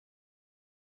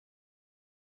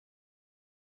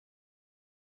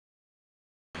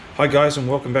Hi guys, and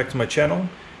welcome back to my channel.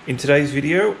 In today's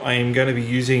video I am going to be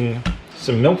using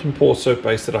some melt and pour soap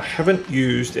base that I haven't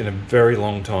used in a very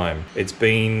long time. It's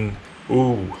been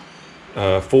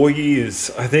 4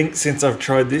 years I think since I've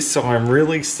tried this, so I'm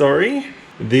really sorry.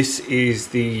 This is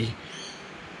the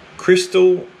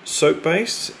crystal soap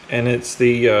base and it's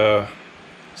the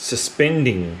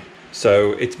suspending,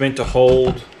 so it's meant to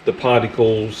hold the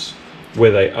particles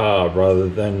where they are rather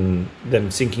than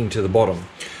them sinking to the bottom.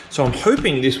 So I'm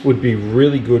hoping this would be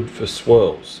really good for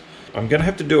swirls. I'm going to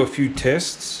have to do a few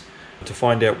tests to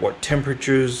find out what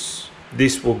temperatures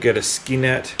this will get a skin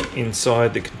at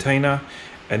inside the container,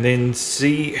 and then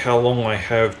see how long I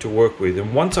have to work with.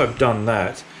 And once I've done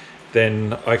that,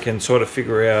 then I can sort of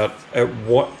figure out at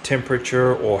what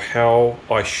temperature or how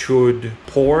I should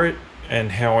pour it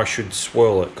and how I should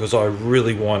swirl it, because I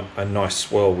really want a nice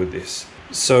swirl with this.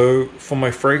 So for my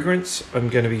fragrance, I'm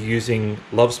going to be using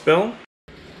Love Spell.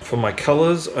 For my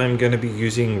colors, I'm going to be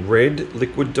using red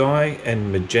liquid dye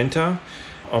and magenta.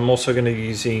 I'm also going to be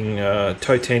using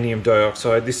titanium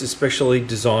dioxide. This is specially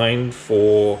designed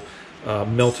for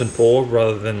melt and pour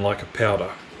rather than like a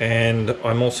powder. And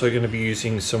I'm also going to be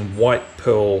using some white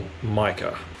pearl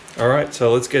mica. Alright,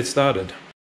 so let's get started.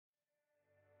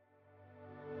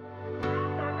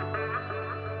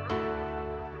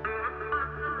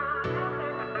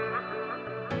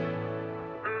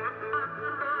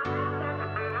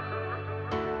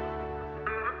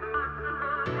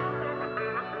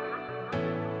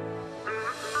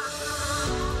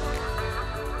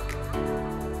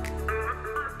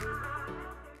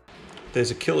 There's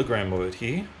a kilogram of it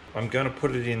here. I'm going to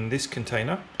put it in this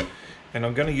container and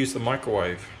I'm going to use the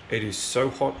microwave. It is so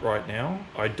hot right now,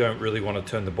 I don't really want to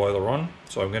turn the boiler on,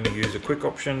 so I'm going to use a quick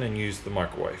option and use the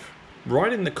microwave.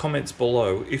 Write in the comments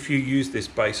below if you use this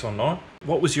base or not.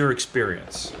 What was your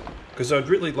experience? Because I'd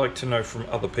really like to know from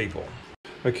other people.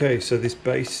 Okay, so this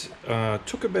base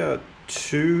took about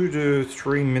 2 to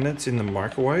 3 minutes in the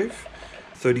microwave,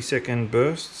 30-second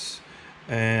bursts,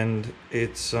 and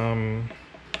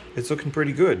it's looking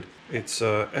pretty good. It's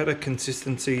at a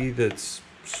consistency that's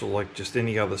sort of like just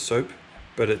any other soap,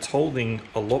 but it's holding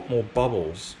a lot more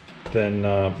bubbles than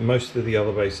most of the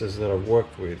other bases that I've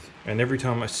worked with. And every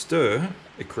time I stir,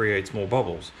 it creates more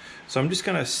bubbles. So I'm just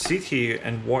going to sit here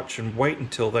and watch and wait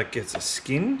until that gets a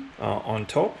skin on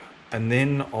top, and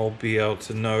then I'll be able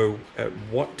to know at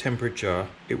what temperature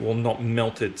it will not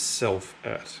melt itself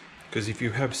at. Because if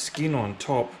you have skin on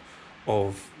top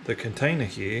of the container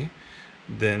here,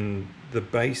 then the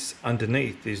base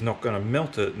underneath is not going to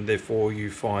melt it, and therefore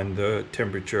you find the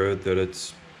temperature that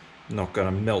it's not going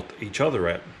to melt each other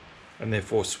at, and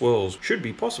therefore swirls should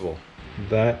be possible.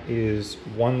 That is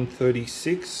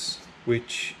 136,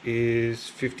 which is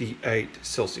 58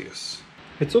 Celsius.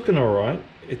 It's looking all right.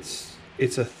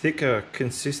 It's a thicker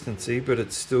consistency, but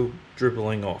it's still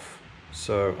dribbling off.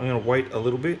 So I'm going to wait a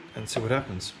little bit and see what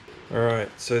happens. All right,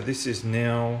 so this is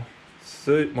now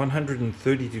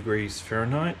 130 degrees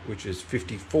Fahrenheit, which is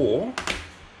 54,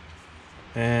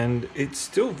 and it's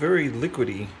still very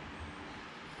liquidy,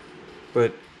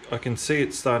 but I can see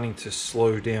it's starting to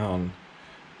slow down.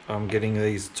 I'm getting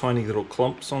these tiny little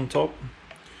clumps on top,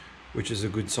 which is a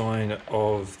good sign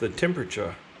of the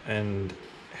temperature and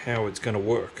how it's going to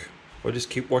work. I'll just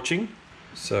keep watching.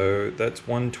 So that's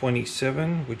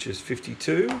 127, which is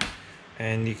 52,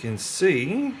 and you can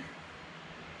see,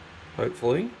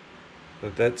 hopefully,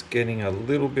 that's getting a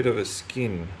little bit of a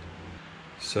skin.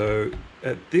 So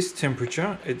at this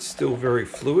temperature it's still very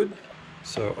fluid,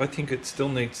 so I think it still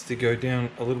needs to go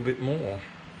down a little bit more.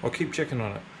 I'll keep checking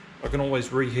on it. I can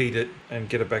always reheat it and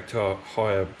get it back to a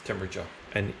higher temperature.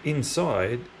 And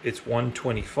inside it's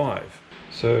 125.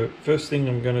 So first thing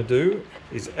I'm going to do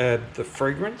is add the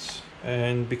fragrance,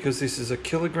 and because this is a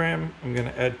kilogram, I'm going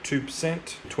to add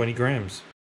 2%, 20 grams.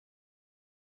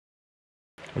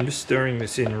 I'm just stirring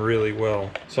this in really well.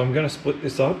 So I'm going to split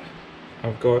this up.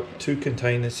 I've got 2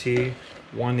 containers here.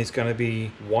 One is going to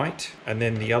be white, and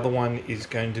then the other one is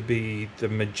going to be the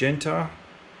magenta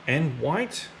and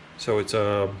white. So it's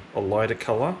a lighter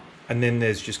color. And then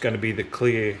there's just going to be the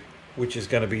clear, which is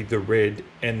going to be the red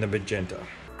and the magenta.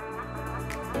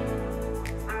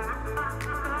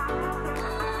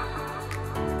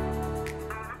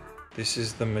 This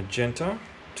is the magenta,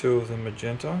 2 of the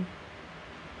magenta.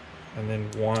 And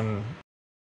then 1,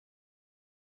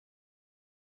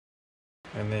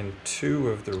 and then 2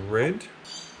 of the red,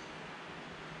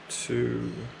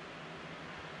 2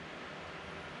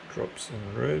 drops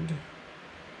in red,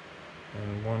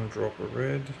 and 1 drop of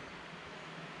red.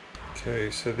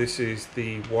 Okay, so this is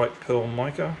the white pearl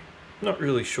mica. Not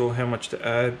really sure how much to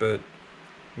add, but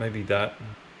maybe that.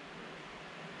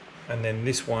 and then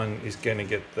this one is going to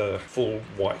get the full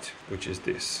white, which is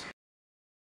this.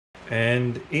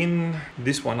 And in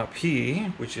this one up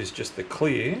here, which is just the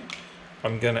clear,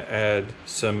 I'm going to add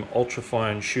some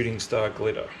ultrafine shooting star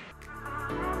glitter.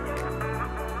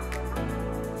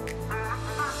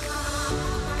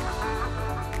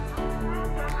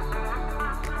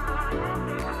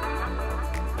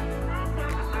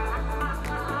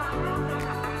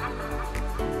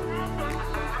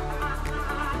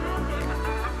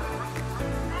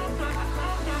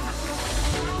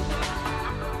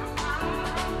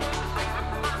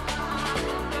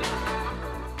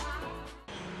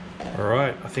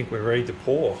 Alright, I think we're ready to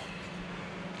pour.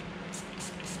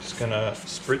 Just gonna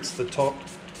spritz the top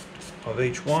of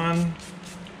each one.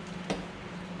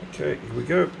 Okay, here we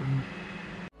go.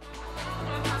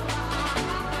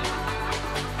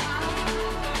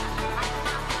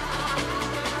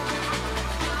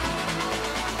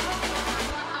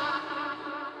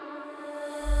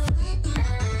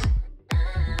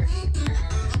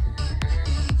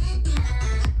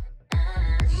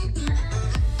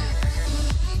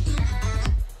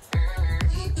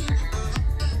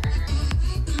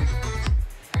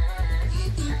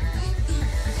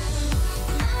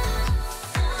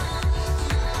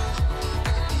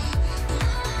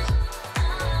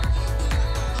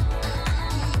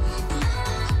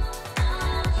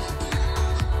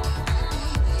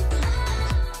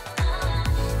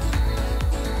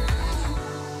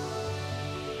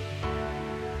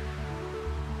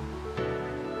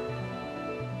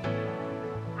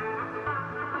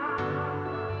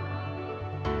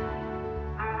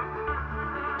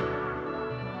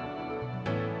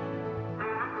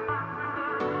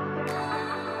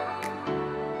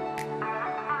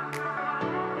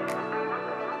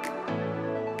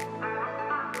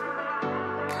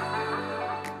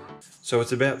 So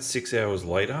it's about 6 hours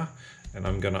later, and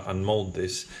I'm going to unmold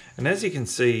this. And as you can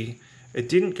see, it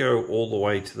didn't go all the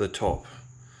way to the top.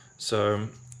 So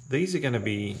these are going to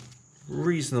be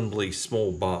reasonably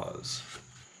small bars.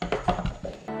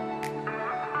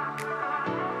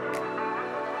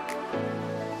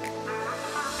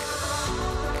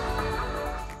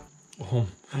 Oh,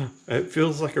 it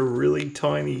feels like a really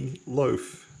tiny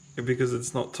loaf because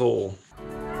it's not tall.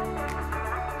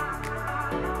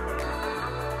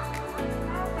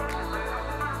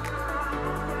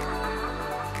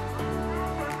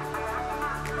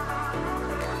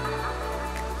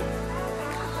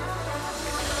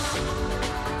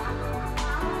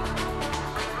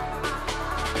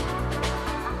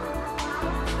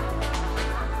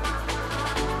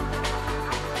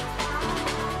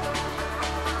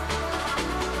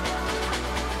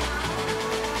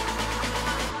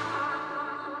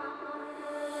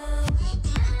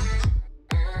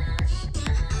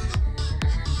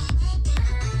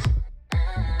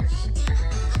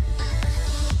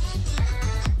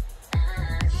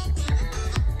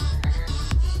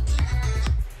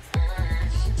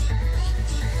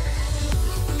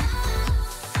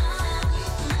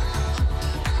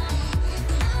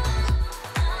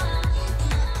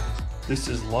 This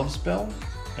is Love Spell,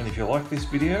 and if you like this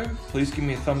video, please give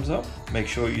me a thumbs up, make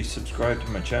sure you subscribe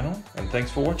to my channel, and thanks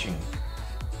for watching.